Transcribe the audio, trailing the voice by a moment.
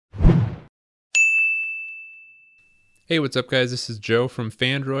Hey, what's up guys? This is Joe from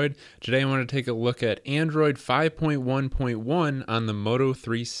Phandroid. Today I want to take a look at Android 5.1.1 on the Moto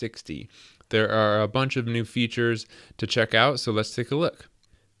 360. There are a bunch of new features to check out, so let's take a look.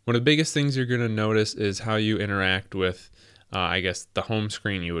 One of the biggest things you're going to notice is how you interact with, I guess, the home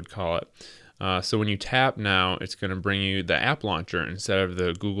screen you would call it. So when you tap now, it's going to bring you the app launcher instead of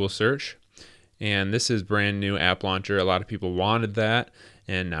the Google search. And this is brand new app launcher. A lot of people wanted that,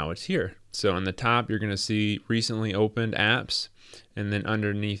 and now it's here. So on the top, you're going to see recently opened apps, and then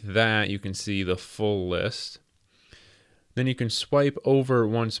underneath that, you can see the full list. Then you can swipe over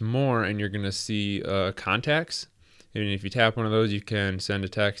once more, and you're going to see contacts. And if you tap one of those, you can send a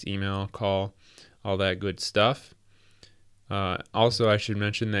text, email, call, all that good stuff. Also, I should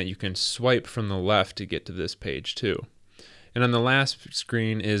mention that you can swipe from the left to get to this page too. And on the last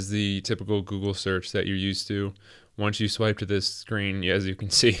screen is the typical Google search that you're used to. Once you swipe to this screen, as you can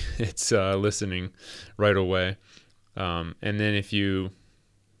see, it's listening right away. And then if you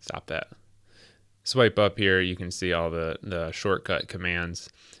swipe up here, you can see all the shortcut commands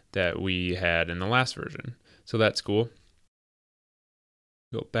that we had in the last version. So that's cool.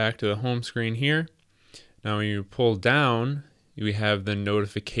 Go back to the home screen here. Now when you pull down, we have the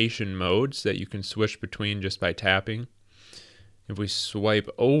notification modes that you can switch between just by tapping. If we swipe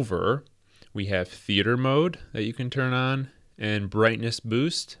over, we have theater mode that you can turn on and brightness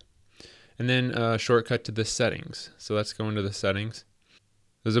boost, and then a shortcut to the settings. So let's go into the settings.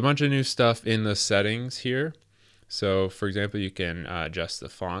 There's a bunch of new stuff in the settings here. So for example, you can adjust the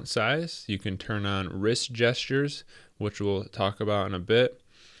font size. You can turn on wrist gestures, which we'll talk about in a bit.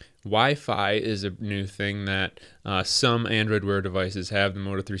 Wi-Fi is a new thing that some Android Wear devices have. The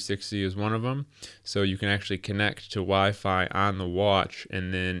Moto 360 is one of them. So you can actually connect to Wi-Fi on the watch,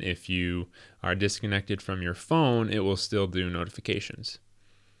 and then if you are disconnected from your phone, it will still do notifications.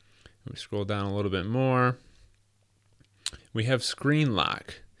 We scroll down a little bit more. We have screen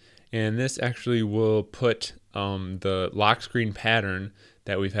lock, and this actually will put the lock screen pattern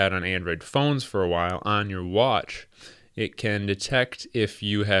that we've had on Android phones for a while on your watch. It can detect if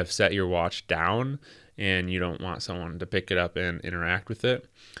you have set your watch down and you don't want someone to pick it up and interact with it.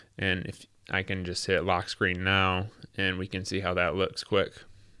 And if I can just hit lock screen now, and we can see how that looks quick.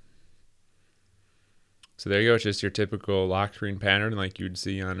 So there you go. It's just your typical lock screen pattern like you'd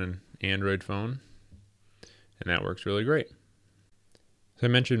see on an Android phone. And that works really great. So I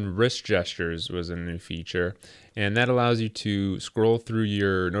mentioned wrist gestures was a new feature, and that allows you to scroll through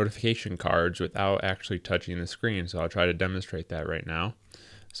your notification cards without actually touching the screen. So I'll try to demonstrate that right now.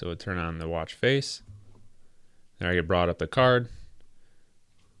 So we'll turn on the watch face. There I get brought up the card.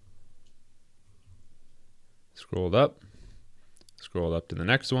 Scrolled up to the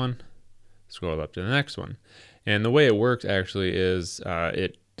next one, scrolled up to the next one. And the way it works actually is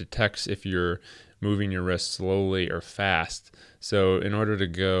it detects if you're moving your wrist slowly or fast. So in order to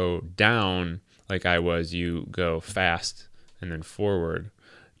go down, like I was, you go fast and then forward.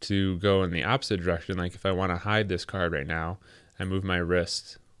 To go in the opposite direction, like if I want to hide this card right now, I move my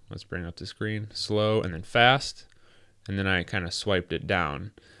wrist. Let's bring up the screen. Slow and then fast. And then I kind of swiped it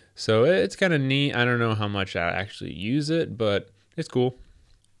down. So it's kind of neat. I don't know how much I actually use it, but it's cool.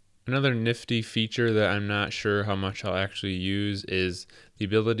 Another nifty feature that I'm not sure how much I'll actually use is the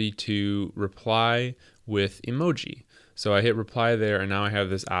ability to reply with emoji. So I hit reply there, and now I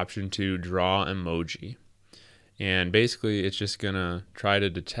have this option to draw emoji. And basically it's just gonna try to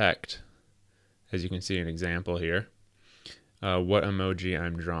detect, as you can see an example here, what emoji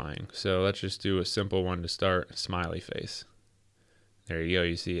I'm drawing. So let's just do a simple one to start, smiley face. There you go,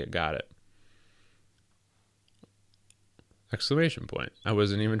 you see it got it. Exclamation point. I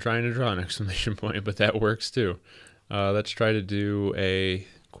wasn't even trying to draw an exclamation point, but that works too. Let's try to do a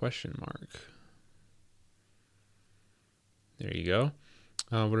question mark. There you go.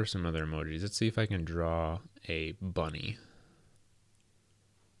 What are some other emojis? Let's see if I can draw a bunny.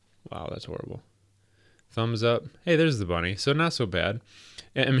 Wow, that's horrible. Thumbs up. Hey, there's the bunny. So not so bad.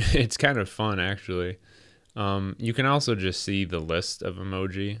 I mean, it's kind of fun, actually. You can also just see the list of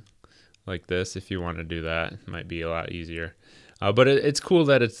emoji like this if you want to do that. It might be a lot easier. But it's cool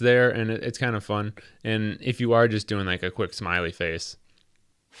that it's there, and it's kind of fun. And if you are just doing like a quick smiley face,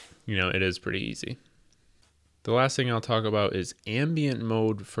 you know, it is pretty easy. The last thing I'll talk about is ambient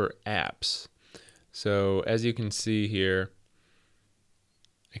mode for apps. So as you can see here,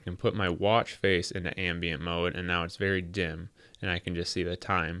 I can put my watch face into ambient mode, and now it's very dim, and I can just see the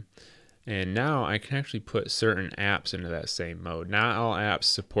time. And now I can actually put certain apps into that same mode. Not all apps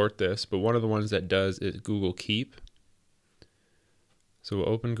support this, but one of the ones that does is Google Keep. So we'll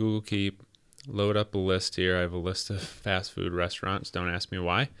open Google Keep, load up a list here. I have a list of fast food restaurants. Don't ask me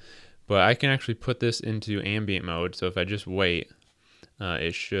why. But I can actually put this into ambient mode, so if I just wait,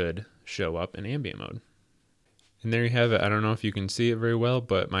 it should show up in ambient mode. And there you have it. I don't know if you can see it very well,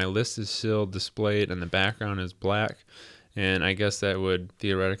 but my list is still displayed and the background is black. And I guess that would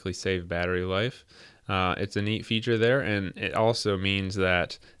theoretically save battery life. It's a neat feature there, and it also means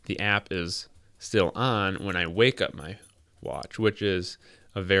that the app is still on when I wake up my watch, which is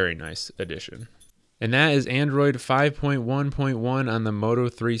a very nice addition. And that is Android 5.1.1 on the Moto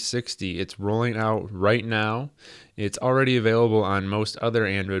 360. It's rolling out right now. It's already available on most other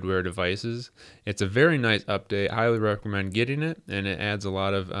Android Wear devices. It's a very nice update. Highly recommend getting it, and it adds a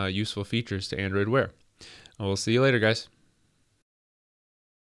lot of useful features to Android Wear. We'll see you later, guys.